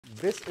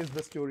This is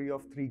the story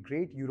of three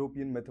great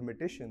European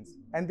mathematicians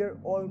and their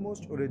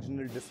almost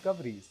original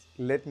discoveries.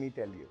 Let me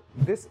tell you.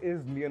 This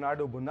is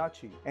Leonardo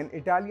Fibonacci, an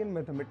Italian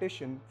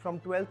mathematician from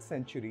 12th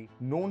century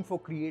known for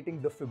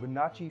creating the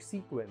Fibonacci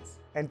sequence,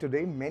 and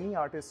today many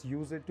artists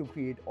use it to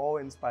create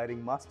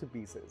awe-inspiring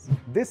masterpieces.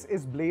 This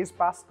is Blaise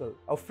Pascal,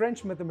 a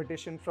French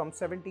mathematician from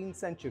 17th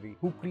century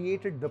who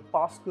created the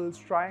Pascal's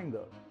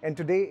triangle, and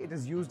today it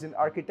is used in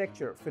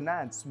architecture,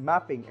 finance,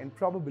 mapping, and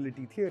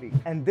probability theory.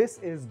 And this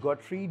is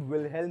Gottfried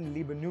Wilhelm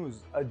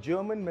Leibniz, a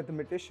German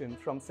mathematician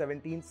from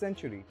 17th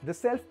century, the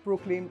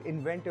self-proclaimed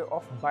inventor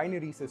of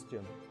binary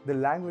system, the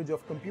language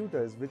of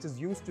computers which is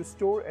used to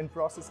store and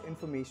process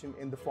information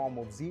in the form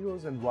of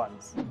zeros and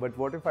ones. But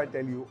what if I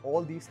tell you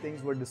all these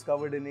things were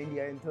discovered in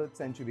India in 3rd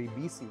century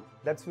BC?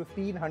 That's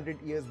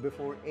 1500 years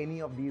before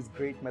any of these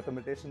great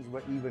mathematicians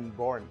were even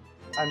born.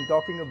 I'm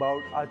talking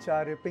about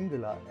Acharya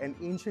Pingala, an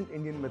ancient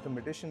Indian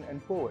mathematician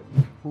and poet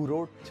who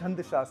wrote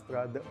Chand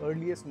Shastra, the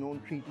earliest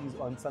known treatise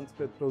on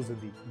Sanskrit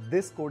prosody.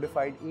 This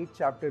codified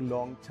 8-chapter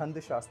long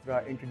Chand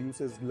Shastra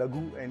introduces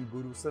Laghu and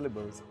Guru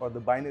syllables, or the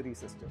binary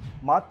system,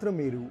 Matra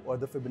Meru, or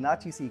the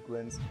Fibonacci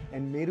sequence,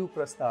 and Meru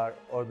Prastar,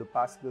 or the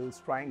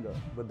Pascal's triangle.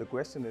 But the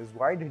question is,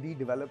 why did he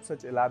develop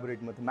such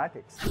elaborate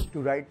mathematics?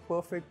 To write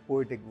perfect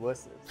poetic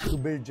verses, to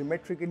build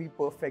geometrically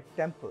perfect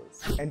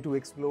temples, and to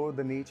explore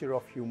the nature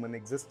of human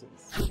existence.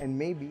 And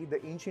maybe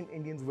the ancient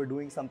Indians were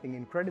doing something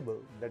incredible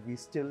that we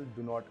still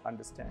do not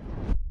understand.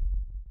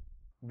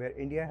 Where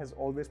India has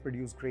always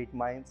produced great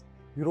minds,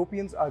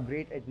 Europeans are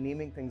great at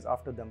naming things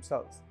after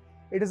themselves.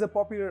 It is a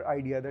popular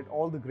idea that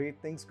all the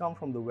great things come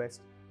from the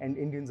West and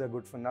Indians are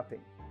good for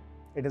nothing.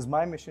 It is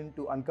my mission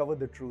to uncover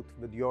the truth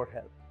with your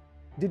help.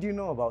 Did you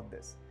know about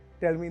this?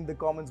 Tell me in the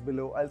comments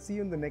below. I'll see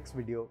you in the next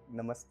video.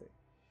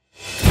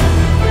 Namaste.